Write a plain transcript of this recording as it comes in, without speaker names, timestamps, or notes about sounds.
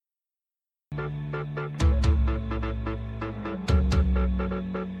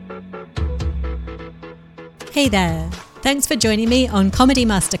Hey there! Thanks for joining me on Comedy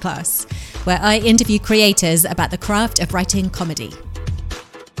Masterclass, where I interview creators about the craft of writing comedy.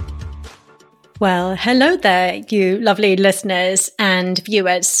 Well, hello there, you lovely listeners and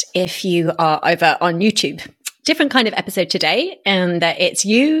viewers, if you are over on YouTube. Different kind of episode today, and that it's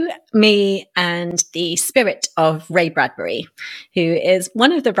you, me, and the spirit of Ray Bradbury, who is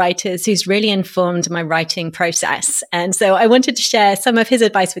one of the writers who's really informed my writing process. And so I wanted to share some of his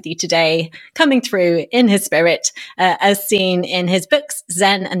advice with you today, coming through in his spirit, as seen in his books,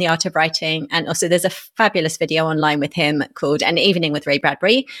 Zen and the Art of Writing. And also there's a fabulous video online with him called An Evening with Ray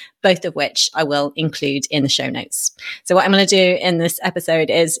Bradbury, both of which I will include in the show notes. So what I'm going to do in this episode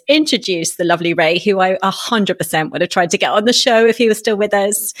is introduce the lovely Ray, who I 100% would have tried to get on the show if he was still with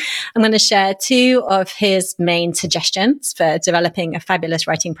us. I'm going to share two of his main suggestions for developing a fabulous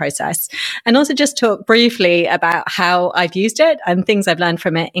writing process, and also just talk briefly about how I've used it and things I've learned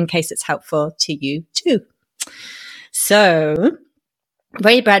from it in case it's helpful to you too. So,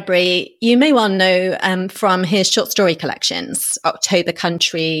 Ray Bradbury, you may well know from his short story collections, October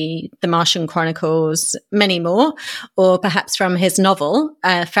Country, The Martian Chronicles, many more, or perhaps from his novel,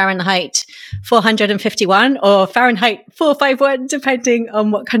 Fahrenheit 451 or Fahrenheit 451, depending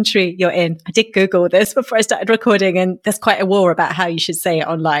on what country you're in. I did Google this before I started recording, and there's quite a war about how you should say it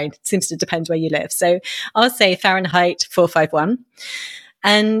online. It seems to depend where you live. So I'll say Fahrenheit 451.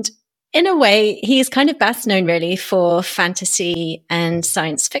 And in a way, he's kind of best known really for fantasy and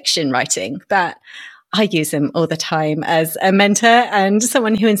science fiction writing, but I use him all the time as a mentor and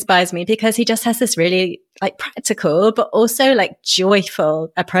someone who inspires me because he just has this really practical, but also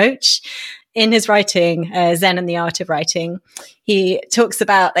joyful approach in his writing, Zen and the Art of Writing. He talks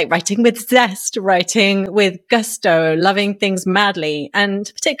about writing with zest, writing with gusto, loving things madly.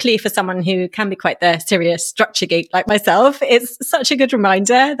 And particularly for someone who can be quite the serious structure geek like myself, it's such a good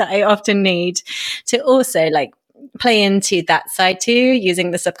reminder that I often need to also play into that side too,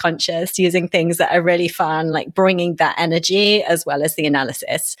 using the subconscious, using things that are really fun, bringing that energy as well as the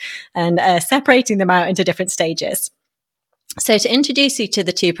analysis and separating them out into different stages. So to introduce you to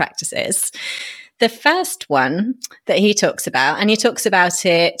the two practices, the first one that he talks about, and he talks about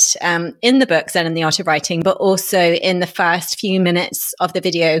it in the book Zen and the Art of Writing, but also in the first few minutes of the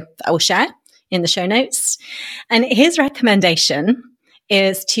video that I will share in the show notes. And his recommendation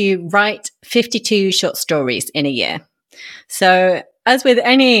is to write 52 short stories in a year. So as with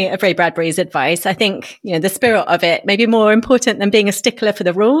any of Ray Bradbury's advice, I think, the spirit of it may be more important than being a stickler for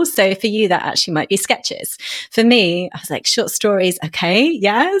the rules. So for you, that actually might be sketches. For me, I was like, short stories. Okay.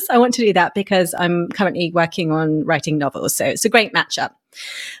 Yes, I want to do that because I'm currently working on writing novels. So it's a great matchup.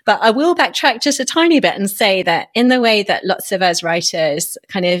 But I will backtrack just a tiny bit and say that in the way that lots of us writers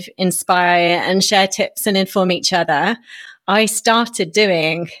kind of inspire and share tips and inform each other, I started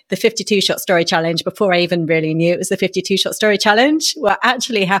doing the 52 short story challenge before I even really knew it was the 52 short story challenge. What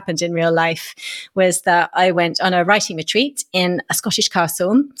actually happened in real life was that I went on a writing retreat in a Scottish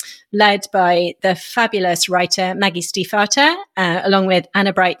castle led by the fabulous writer Maggie Stiefvater, along with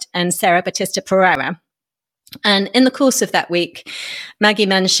Anna Bright and Sarah Batista Pereira. And in the course of that week, Maggie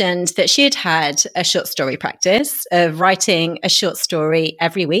mentioned that she had had a short story practice of writing a short story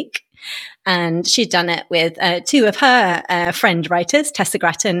every week. And she'd done it with two of her friend writers, Tessa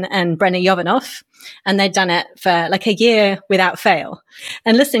Grattan and Brenna Jovanoff. And they'd done it for a year without fail.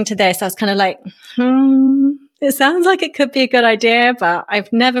 And listening to this, I was kind of it sounds like it could be a good idea, but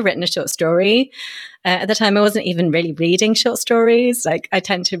I've never written a short story. At the time, I wasn't even really reading short stories. I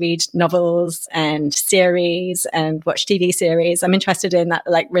tend to read novels and series and watch TV series. I'm interested in that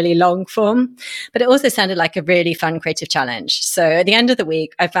really long form, but it also sounded like a really fun creative challenge. So at the end of the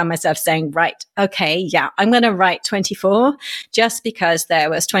week, I found myself saying, right, okay, yeah, I'm going to write 24 just because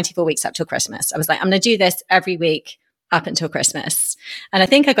there was 24 weeks up till Christmas. I was like, I'm going to do this every week up until Christmas. And I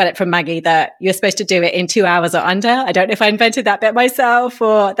think I got it from Maggie that you're supposed to do it in 2 hours or under. I don't know if I invented that bit myself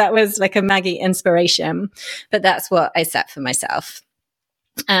or that was a Maggie inspiration, but that's what I set for myself.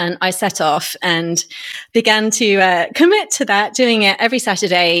 And I set off and began to commit to that, doing it every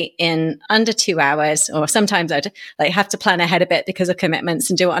Saturday in under 2 hours, or sometimes I'd have to plan ahead a bit because of commitments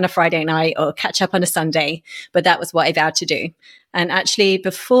and do it on a Friday night or catch up on a Sunday. But that was what I vowed to do. And actually,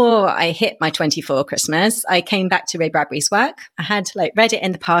 before I hit my 24 Christmas, I came back to Ray Bradbury's work. I had read it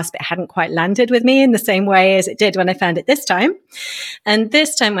in the past, but it hadn't quite landed with me in the same way as it did when I found it this time. And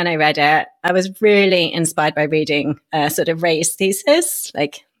this time when I read it, I was really inspired by reading sort of Ray's thesis,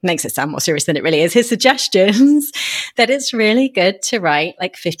 makes it sound more serious than it really is, his suggestions that it's really good to write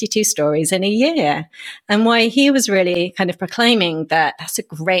like 52 stories in a year. And why he was really kind of proclaiming that that's a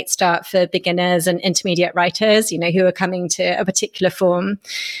great start for beginners and intermediate writers, who are coming to a particular form,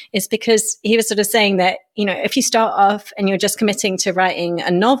 is because he was sort of saying that, if you start off and you're just committing to writing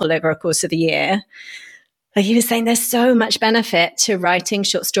a novel over a course of the year, like he was saying, there's so much benefit to writing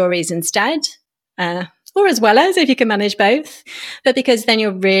short stories instead, or as well as if you can manage both. But because then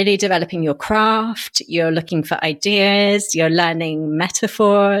you're really developing your craft, you're looking for ideas, you're learning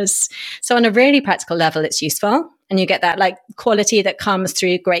metaphors. So on a really practical level, it's useful. And you get that like quality that comes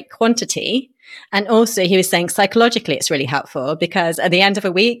through great quantity. And also he was saying psychologically, it's really helpful because at the end of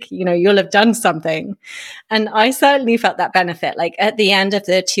a week, you'll have done something. And I certainly felt that benefit. Like at the end of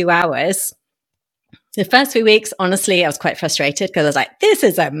the 2 hours, the first few weeks, honestly, I was quite frustrated because I was like, this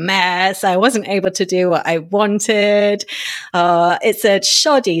is a mess. I wasn't able to do what I wanted. It's a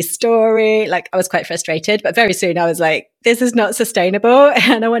shoddy story. Like I was quite frustrated, but very soon I was like, this is not sustainable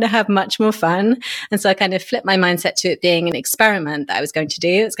and I want to have much more fun. And so I kind of flipped my mindset to it being an experiment that I was going to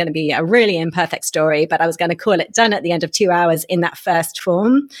do. It's going to be a really imperfect story, but I was going to call it done at the end of 2 hours in that first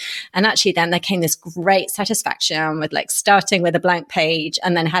form. And actually then there came this great satisfaction with like starting with a blank page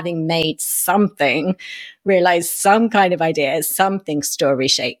and then having made something, realized some kind of ideas, something story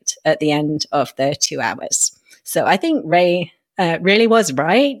shaped at the end of the 2 hours. So I think Ray really was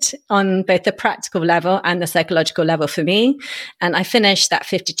right on both the practical level and the psychological level for me. And I finished that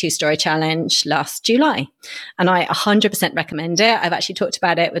 52 story challenge last July. And I 100% recommend it. I've actually talked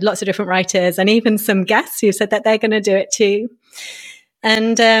about it with lots of different writers and even some guests who said that they're going to do it too.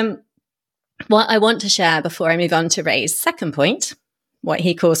 And what I want to share before I move on to Ray's second point, what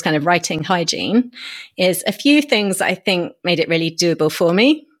he calls kind of writing hygiene, is a few things I think made it really doable for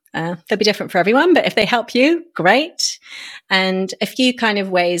me. They'll be different for everyone, but if they help you, great. And a few kind of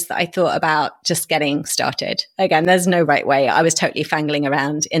ways that I thought about just getting started. Again, there's no right way. I was totally fangling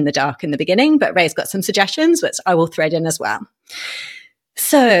around in the dark in the beginning, but Ray's got some suggestions, which I will thread in as well.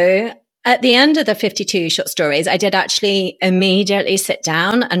 So at the end of the 52 short stories, I did actually immediately sit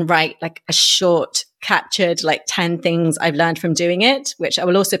down and write like a short captured like 10 things I've learned from doing it, which I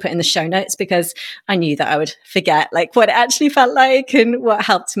will also put in the show notes because I knew that I would forget like what it actually felt like and what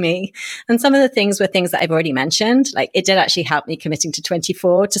helped me. And some of the things were things that I've already mentioned. Like it did actually help me committing to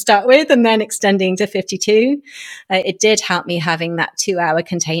 24 to start with and then extending to 52. It did help me having that 2 hour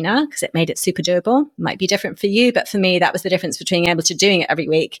container because it made it super doable. Might be different for you, but for me, that was the difference between being able to doing it every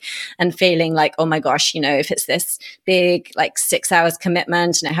week and feeling like, oh my gosh, if it's this big, like 6 hours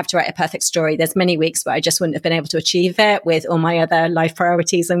commitment and I have to write a perfect story, there's many weeks where I just wouldn't have been able to achieve it with all my other life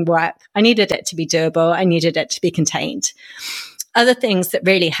priorities and work. I needed it to be doable. I needed it to be contained. Other things that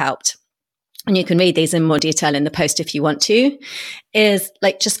really helped, and you can read these in more detail in the post if you want to, is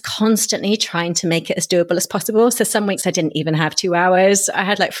like just constantly trying to make it as doable as possible. So some weeks I didn't even have 2 hours. I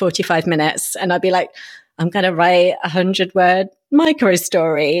had like 45 minutes and I'd be like, I'm going to write a 100-word micro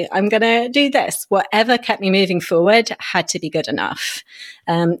story. I'm going to do this. Whatever kept me moving forward had to be good enough.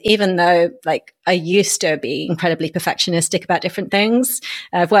 Even though like I used to be incredibly perfectionistic about different things.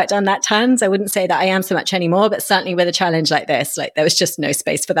 I've worked on that tons. I wouldn't say that I am so much anymore, but certainly with a challenge like this, like there was just no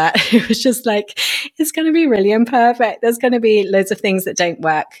space for that. It was just like, it's going to be really imperfect. There's going to be loads of things that don't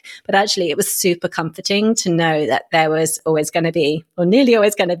work. But actually it was super comforting to know that there was always going to be, or nearly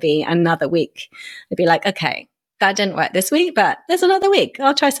always going to be another week. I'd be like, okay, that didn't work this week, but there's another week.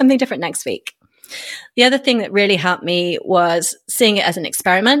 I'll try something different next week. The other thing that really helped me was seeing it as an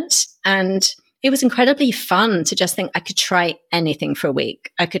experiment. And it was incredibly fun to just think I could try anything for a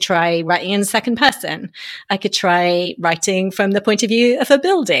week. I could try writing in second person. I could try writing from the point of view of a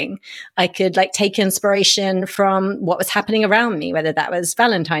building. I could like take inspiration from what was happening around me, whether that was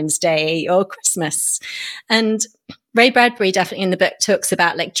Valentine's Day or Christmas. And Ray Bradbury definitely in the book talks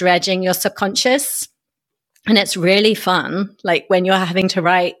about like dredging your subconscious. And it's really fun, like when you're having to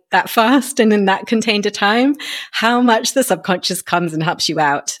write that fast and in that contained a time, how much the subconscious comes and helps you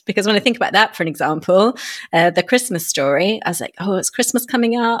out. Because when I think about that, for an example, the Christmas story, I was like, oh, it's Christmas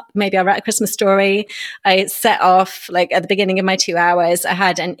coming up. Maybe I'll write a Christmas story. I set off like at the beginning of my 2 hours, I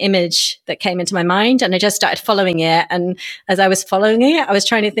had an image that came into my mind and I just started following it. And as I was following it, I was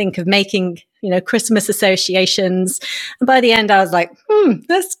trying to think of making Christmas associations. And by the end, I was like,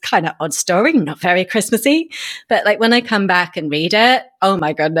 that's kind of odd story, not very Christmassy. But like when I come back and read it, oh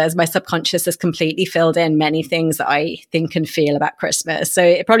my goodness, my subconscious has completely filled in many things that I think and feel about Christmas. So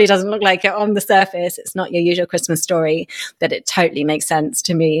it probably doesn't look like it on the surface. It's not your usual Christmas story, but it totally makes sense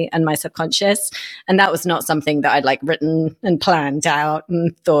to me and my subconscious. And that was not something that I'd like written and planned out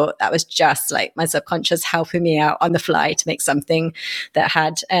and thought. That was just like my subconscious helping me out on the fly to make something that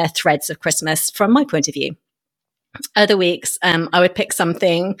had threads of Christmas from my point of view. Other weeks, I would pick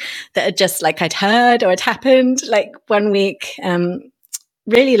something that had just like I'd heard or had happened. Like one week,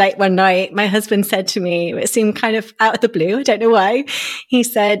 really late one night, my husband said to me, it seemed kind of out of the blue, I don't know why. He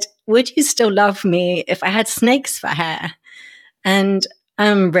said, "Would you still love me if I had snakes for hair?" And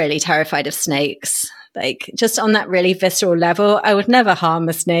I'm really terrified of snakes. Like just on that really visceral level, I would never harm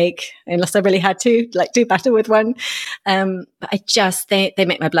a snake unless I really had to, like do battle with one. But they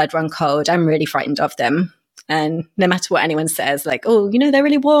make my blood run cold. I'm really frightened of them. And no matter what anyone says, like, oh, they're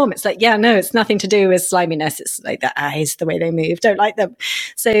really warm. It's like, yeah, no, it's nothing to do with sliminess. It's like the eyes, the way they move. Don't like them.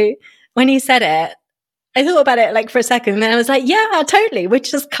 So when he said it, I thought about it like for a second and then I was like, yeah, totally. We'd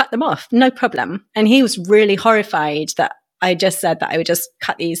just cut them off. No problem. And he was really horrified that I just said that I would just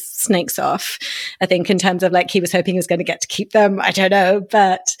cut these snakes off. I think in terms of like he was hoping he was going to get to keep them. I don't know.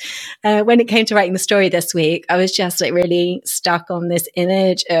 But when it came to writing the story this week, I was just like really stuck on this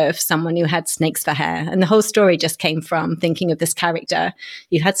image of someone who had snakes for hair. And the whole story just came from thinking of this character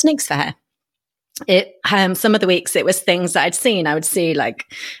who had snakes for hair. Some of the weeks it was things that I'd seen. I would see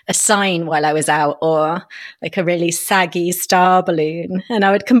like a sign while I was out or like a really saggy star balloon. And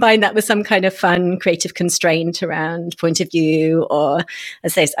I would combine that with some kind of fun creative constraint around point of view. Or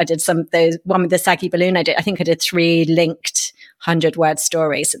as I did one with the saggy balloon. I think I did 3 linked 100-word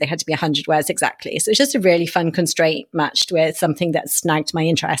stories. So they had to be 100 words exactly. So it's just a really fun constraint matched with something that snagged my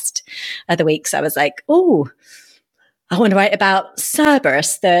interest. Other weeks I was like, oh, I want to write about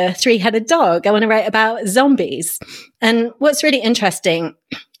Cerberus, the 3-headed dog. I want to write about zombies. And what's really interesting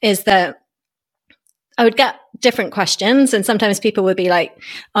is that I would get different questions. And sometimes people would be like,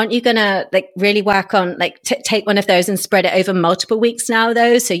 aren't you going to like really work on like take one of those and spread it over multiple weeks now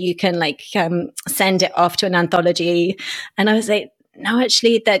though? So you can like send it off to an anthology. And I was like, no,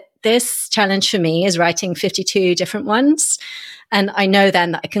 actually that this challenge for me is writing 52 different ones. And I know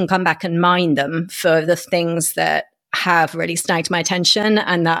then that I can come back and mine them for the things that have really snagged my attention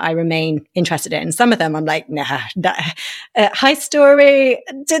and that I remain interested in. Some of them I'm like, nah, heist story,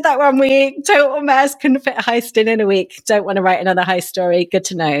 did that one week, total mess, couldn't fit a heist in a week, don't want to write another heist story, good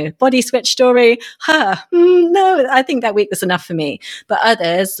to know. Body switch story, no, I think that week was enough for me. But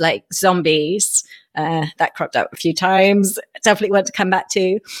others like zombies, that cropped up a few times, definitely want to come back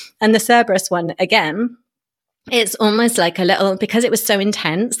to. And the Cerberus one, again, it's almost like a little, because it was so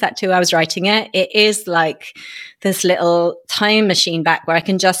intense that 2 hours writing it is like this little time machine back where I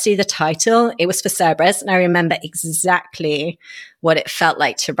can just see the title. It was for Cerberus, and I remember exactly what it felt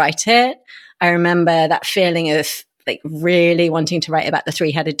like to write it. I remember that feeling of like really wanting to write about the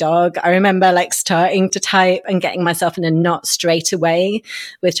 3-headed dog. I remember like starting to type and getting myself in a knot straight away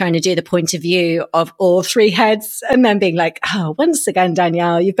with trying to do the point of view of all 3 heads and then being like, oh, once again,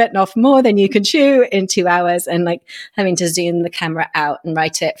 Danielle, you've bitten off more than you can chew in 2 hours, and like having to zoom the camera out and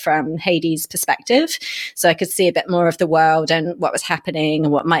write it from Hades' perspective. So I could see a bit more of the world and what was happening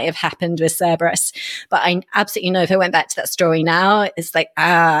and what might have happened with Cerberus. But I absolutely know if I went back to that story now, it's like,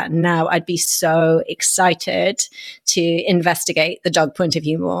 now I'd be so excited to investigate the dog point of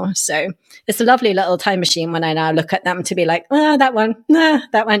view more. So it's a lovely little time machine when I now look at them to be like, that one,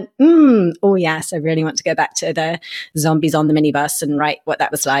 that one. Oh yes, I really want to go back to the zombies on the minibus and write what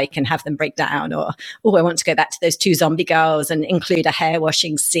that was like and have them break down. Or, I want to go back to those 2 zombie girls and include a hair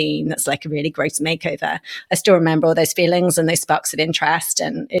washing scene that's like a really gross makeover. I still remember all those feelings and those sparks of interest.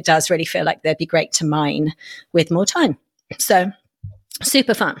 And it does really feel like they'd be great to mine with more time. So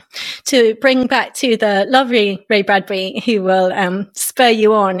super fun. To bring back to the lovely Ray Bradbury, who will spur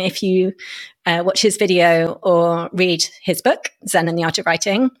you on if you watch his video or read his book, Zen and the Art of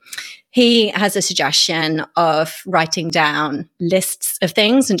Writing. He has a suggestion of writing down lists of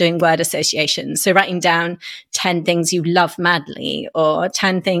things and doing word associations. So writing down 10 things you love madly, or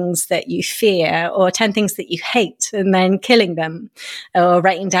 10 things that you fear, or 10 things that you hate, and then killing them, or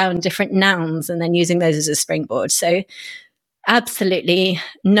writing down different nouns and then using those as a springboard. So absolutely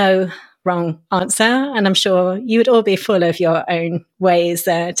no wrong answer. And I'm sure you would all be full of your own ways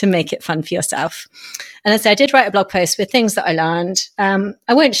to make it fun for yourself. And as I said, I did write a blog post with things that I learned.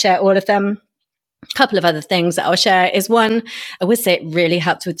 I won't share all of them. couple of other things that I'll share is one, I would say it really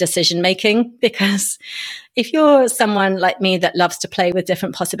helped with decision making, because if you're someone like me that loves to play with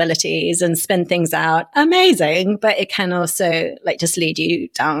different possibilities and spin things out, amazing. But it can also like just lead you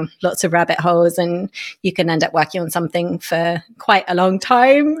down lots of rabbit holes, and you can end up working on something for quite a long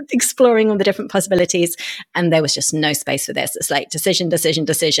time, exploring all the different possibilities. And there was just no space for this. It's like decision, decision,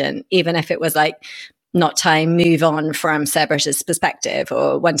 decision, even if it was like, not time, move on from Cerberus's perspective.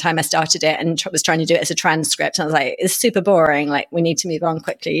 Or one time I started it and was trying to do it as a transcript. And I was like, it's super boring. Like, we need to move on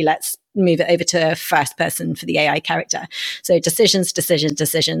quickly. Let's move it over to first person for the AI character. So decisions, decisions,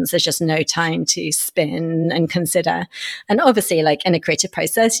 decisions. There's just no time to spin and consider. And obviously, like in a creative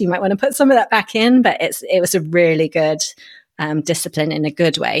process, you might want to put some of that back in, but it was a really good discipline in a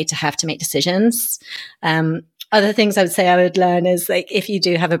good way to have to make decisions. Other things I would say I would learn is like, if you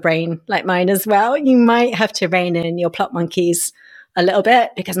do have a brain like mine as well, you might have to rein in your plot monkeys a little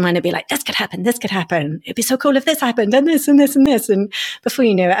bit, because mine would be like, this could happen, this could happen. It'd be so cool if this happened, and this and this and this. And before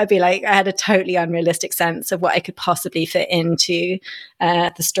you know it, I'd be like, I had a totally unrealistic sense of what I could possibly fit into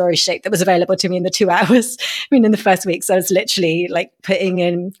the story shape that was available to me in the 2 hours. I mean, in the first weeks, I was literally like putting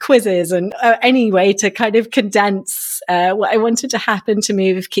in quizzes and any way to kind of condense what I wanted to happen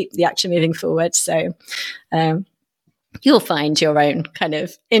to keep the action moving forward. So you'll find your own kind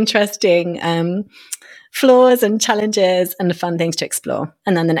of interesting flaws and challenges and fun things to explore.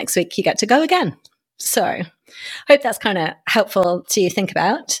 And then the next week you get to go again. So hope that's kind of helpful to think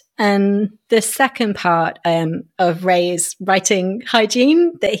about. And the second part of Ray's writing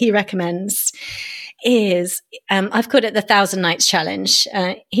hygiene that he recommends is, I've called it the 1,000 Nights Challenge.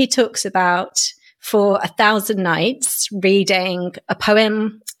 He talks about, for 1,000 nights, reading a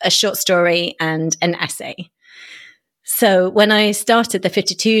poem, a short story, and an essay. So when I started the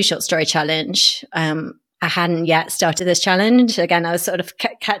 52 short story challenge, I hadn't yet started this challenge. Again, I was sort of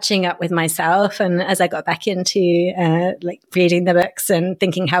catching up with myself. And as I got back into like reading the books and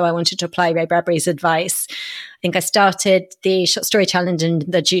thinking how I wanted to apply Ray Bradbury's advice, I think I started the short story challenge in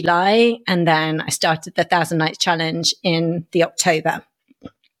the July, and then I started the 1,000 Nights Challenge in the October.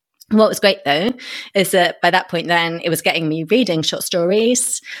 What was great, though, is that by that point then, it was getting me reading short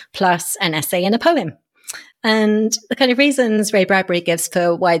stories plus an essay and a poem. And the kind of reasons Ray Bradbury gives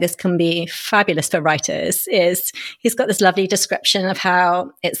for why this can be fabulous for writers is he's got this lovely description of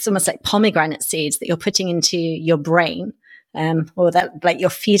how it's almost like pomegranate seeds that you're putting into your brain, or that like you're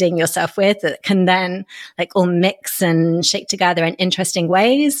feeding yourself with, that can then like all mix and shake together in interesting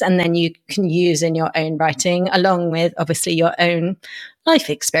ways. And then you can use in your own writing, along with obviously your own life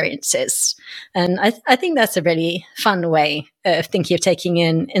experiences. And I think that's a really fun way of thinking of taking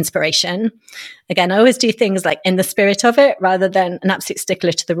in inspiration. Again, I always do things like in the spirit of it rather than an absolute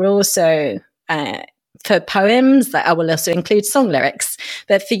stickler to the rules. So for poems, I will also include song lyrics.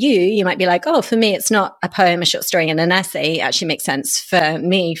 But for you, you might be like, oh, for me, it's not a poem, a short story, and an essay. It actually makes sense for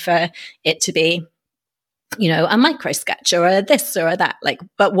me for it to be, you know, a micro sketch or a this or a that. Like,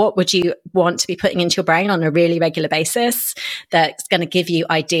 but what would you want to be putting into your brain on a really regular basis that's going to give you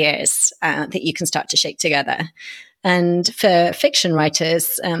ideas that you can start to shape together? And for fiction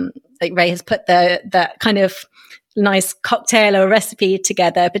writers, like Ray has put the kind of nice cocktail or recipe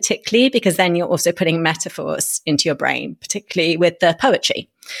together, particularly because then you're also putting metaphors into your brain, particularly with the poetry.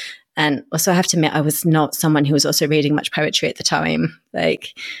 And also I have to admit, I was not someone who was also reading much poetry at the time.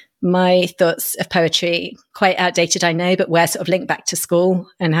 Like, my thoughts of poetry, quite outdated, I know, but were sort of linked back to school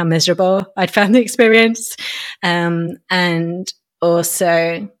and how miserable I'd found the experience. And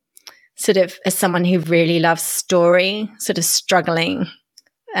also sort of as someone who really loves story, sort of struggling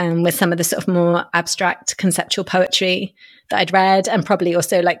with some of the sort of more abstract conceptual poetry that I'd read, and probably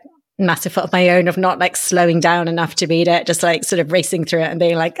also like massive fault of my own of not like slowing down enough to read it, just like sort of racing through it and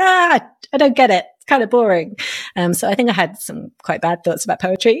being like, I don't get it. It's kind of boring. So I think I had some quite bad thoughts about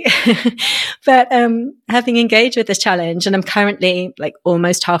poetry. But having engaged with this challenge, and I'm currently like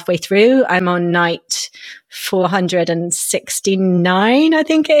almost halfway through, I'm on night 469, I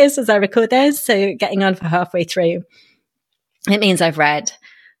think it is, as I record this. So getting on for halfway through, it means I've read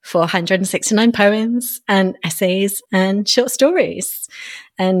 469 poems and essays and short stories.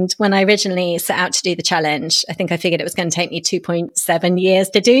 And when I originally set out to do the challenge, I think I figured it was going to take me 2.7 years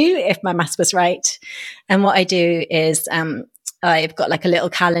to do, if my maths was right. And what I do is I've got like a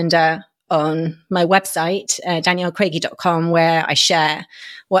little calendar on my website, daniellecraigie.com, where I share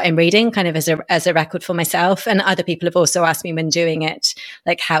what I'm reading kind of as a record for myself. And other people have also asked me when doing it,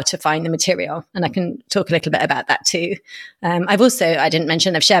 like how to find the material. And I can talk a little bit about that too. I didn't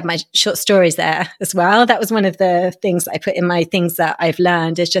mention, I've shared my short stories there as well. That was one of the things that I put in my things that I've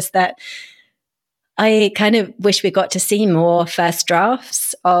learned, is just that I kind of wish we got to see more first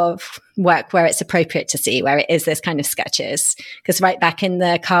drafts of work where it's appropriate to see, where it is this kind of sketches. Because right back in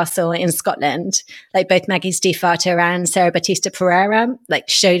the castle in Scotland, like both Maggie Stiefvater and Sarah Batista Pereira, like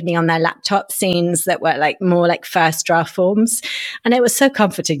showed me on their laptop scenes that were like more like first draft forms. And it was so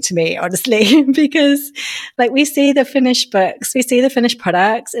comforting to me, honestly, because like we see the finished books, we see the finished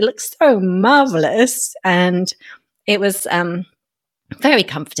products. It looks so marvelous. And it was very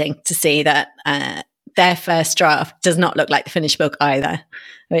comforting to see that their first draft does not look like the finished book either,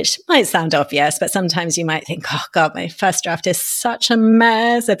 which might sound obvious, but sometimes you might think, oh God, my first draft is such a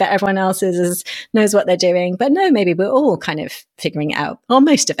mess. I bet everyone else knows what they're doing. But no, maybe we're all kind of figuring it out, or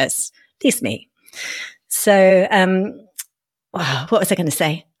most of us, at least me. So, wow, what was I going to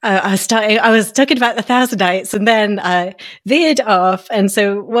say? I was talking about the Thousand Nights and then I veered off. And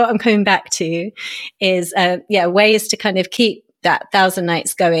so what I'm coming back to is, ways to kind of keep that Thousand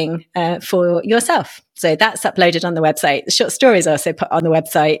Nights going for yourself. So that's uploaded on the website. The short stories are also put on the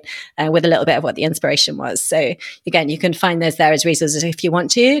website with a little bit of what the inspiration was. So again, you can find those there as resources if you want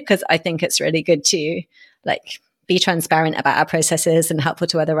to, because I think it's really good to like be transparent about our processes and helpful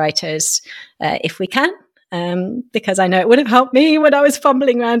to other writers if we can. Because I know it would have helped me when I was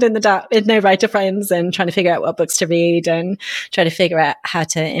fumbling around in the dark with no writer friends and trying to figure out what books to read and trying to figure out how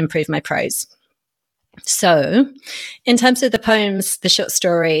to improve my prose. So in terms of the poems, the short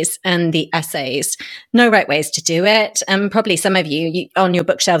stories and the essays, no right ways to do it. And probably some of you on your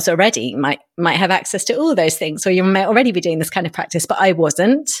bookshelves already might have access to all of those things, or you might already be doing this kind of practice, but I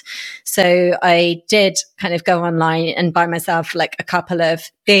wasn't. So I did kind of go online and buy myself like a couple of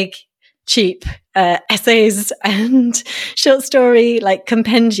big, cheap essays and short story like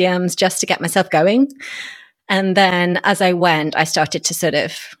compendiums just to get myself going. And then as I went, I started to sort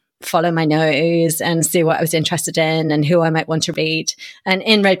of follow my nose and see what I was interested in and who I might want to read. And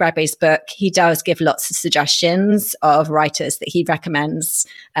in Ray Bradbury's book, he does give lots of suggestions of writers that he recommends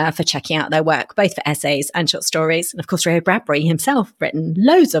for checking out their work, both for essays and short stories. And of course, Ray Bradbury himself written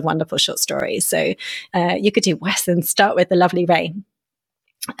loads of wonderful short stories. So you could do Wes and start with the lovely Ray.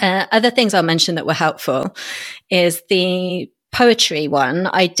 Other things I'll mention that were helpful is the poetry one.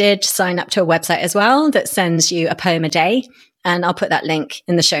 I did sign up to a website as well that sends you a poem a day. And I'll put that link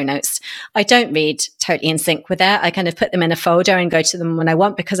in the show notes. I don't read totally in sync with it. I kind of put them in a folder and go to them when I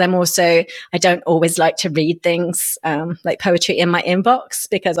want, because I don't always like to read things like poetry in my inbox,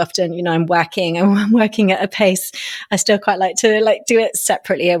 because often, I'm working and I'm working at a pace. I still quite like to do it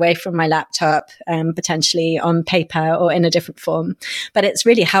separately away from my laptop, potentially on paper or in a different form. But it's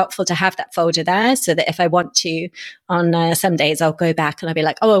really helpful to have that folder there so that if I want to, on some days, I'll go back and I'll be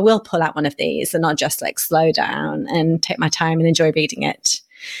like, oh, I will pull out one of these, and I'll just like slow down and take my time and enjoy reading it.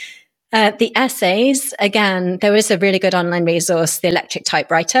 The essays, again, there is a really good online resource, The Electric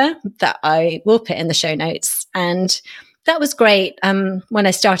Typewriter, that I will put in the show notes. And that was great when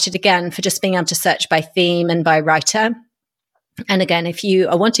I started again, for just being able to search by theme and by writer. And again, if you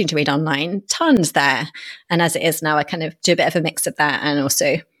are wanting to read online, tons there. And as it is now, I kind of do a bit of a mix of that and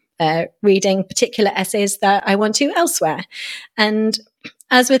also reading particular essays that I want to elsewhere. And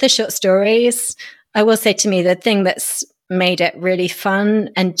as with the short stories, I will say to me, the thing that's made it really fun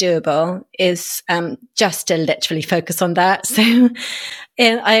and doable is just to literally focus on that. So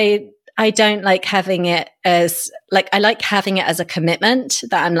I don't like having it as I like having it as a commitment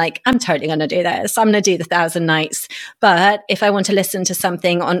that I'm totally going to do this. I'm going to do the 1,000 Nights. But if I want to listen to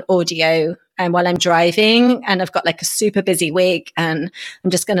something on audio and while I'm driving and I've got like a super busy week and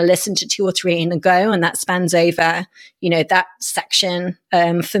I'm just going to listen to 2 or 3 in a go, and that spans over, that section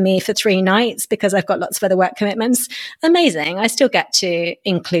for me for 3 nights because I've got lots of other work commitments, amazing. I still get to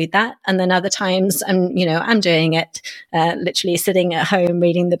include that. And then other times I'm doing it literally sitting at home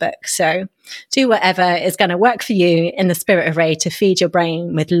reading the book. So do whatever is going to work for you in the spirit of Ray to feed your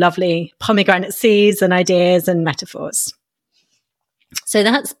brain with lovely pomegranate seeds and ideas and metaphors. So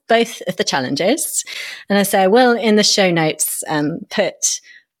that's both of the challenges. And I say I will in the show notes put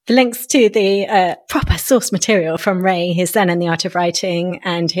the links to the proper source material from Ray, his Zen and the Art of Writing,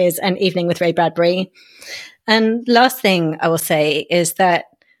 and his An Evening with Ray Bradbury. And last thing I will say is that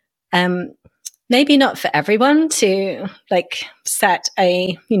maybe not for everyone to set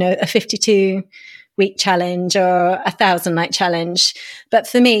a 52-week challenge or 1,000-night challenge. But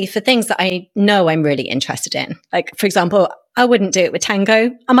for me, for things that I know I'm really interested in, like, for example, I wouldn't do it with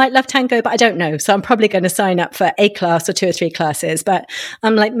tango. I might love tango, but I don't know. So I'm probably going to sign up for a class or 2 or 3 classes, but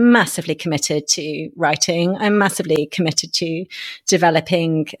I'm like massively committed to writing. I'm massively committed to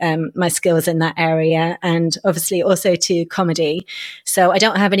developing my skills in that area, and obviously also to comedy. So I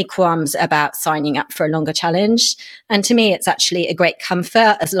don't have any qualms about signing up for a longer challenge. And to me, it's actually a great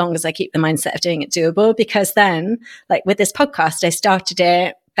comfort as long as I keep the mindset of doing it doable, because then, like with this podcast, I started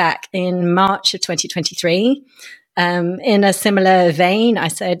it back in March of 2023. In a similar vein, I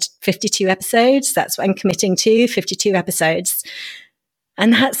said 52 episodes. That's what I'm committing to, 52 episodes.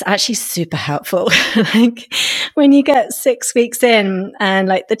 And that's actually super helpful. Like when you get 6 weeks in and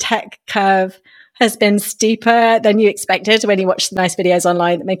like the tech curve has been steeper than you expected when you watch the nice videos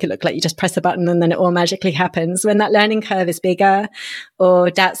online that make it look like you just press a button and then it all magically happens. When that learning curve is bigger,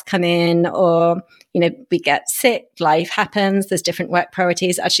 or doubts come in, or we get sick, life happens, there's different work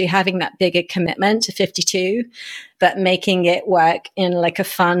priorities, actually having that bigger commitment to 52, but making it work in like a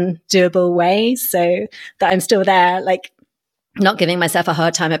fun, doable way so that I'm still there, like not giving myself a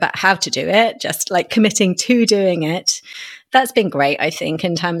hard time about how to do it, just like committing to doing it. That's been great, I think,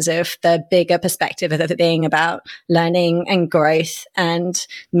 in terms of the bigger perspective of it being about learning and growth and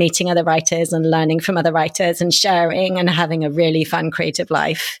meeting other writers and learning from other writers and sharing and having a really fun, creative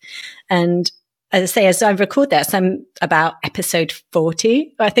life. And as I say, as I record this, I'm about episode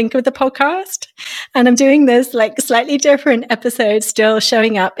 40, I think, of the podcast. And I'm doing this like slightly different episode, still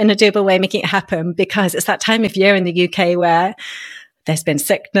showing up in a doable way, making it happen, because it's that time of year in the UK where there's been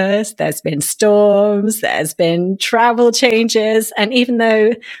sickness, there's been storms, there's been travel changes. And even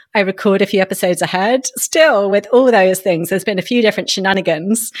though I record a few episodes ahead, still with all those things, there's been a few different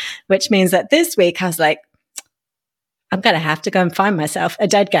shenanigans, which means that this week I was like, I'm going to have to go and find myself a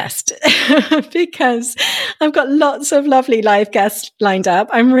dead guest because I've got lots of lovely live guests lined up.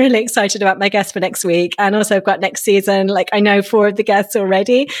 I'm really excited about my guests for next week. And also I've got next season, like I know 4 of the guests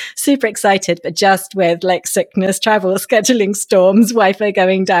already, super excited, but just with like sickness, travel, scheduling, storms, Wi-Fi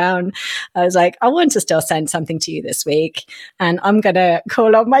going down, I was like, I want to still send something to you this week. And I'm going to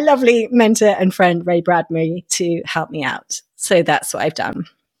call on my lovely mentor and friend, Ray Bradbury, to help me out. So that's what I've done.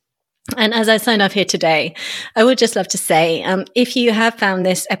 And as I sign off here today, I would just love to say, if you have found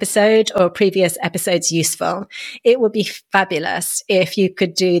this episode or previous episodes useful, it would be fabulous if you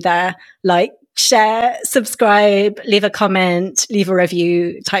could do the like, share, subscribe, leave a comment, leave a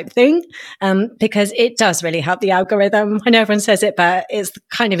review type thing, because it does really help the algorithm. I know everyone says it, but it's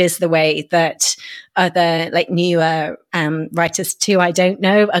kind of is the way that other like newer writers too, I don't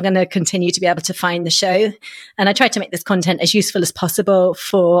know, are going to continue to be able to find the show. And I try to make this content as useful as possible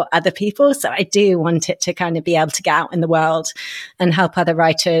for other people. So I do want it to kind of be able to get out in the world and help other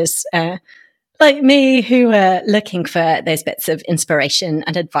writers like me who are looking for those bits of inspiration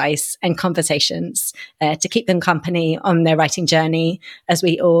and advice and conversations to keep them company on their writing journey as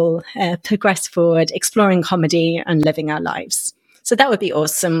we all progress forward, exploring comedy and living our lives. So that would be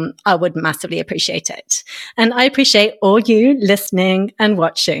awesome. I would massively appreciate it. And I appreciate all you listening and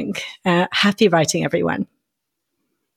watching. Happy writing, everyone.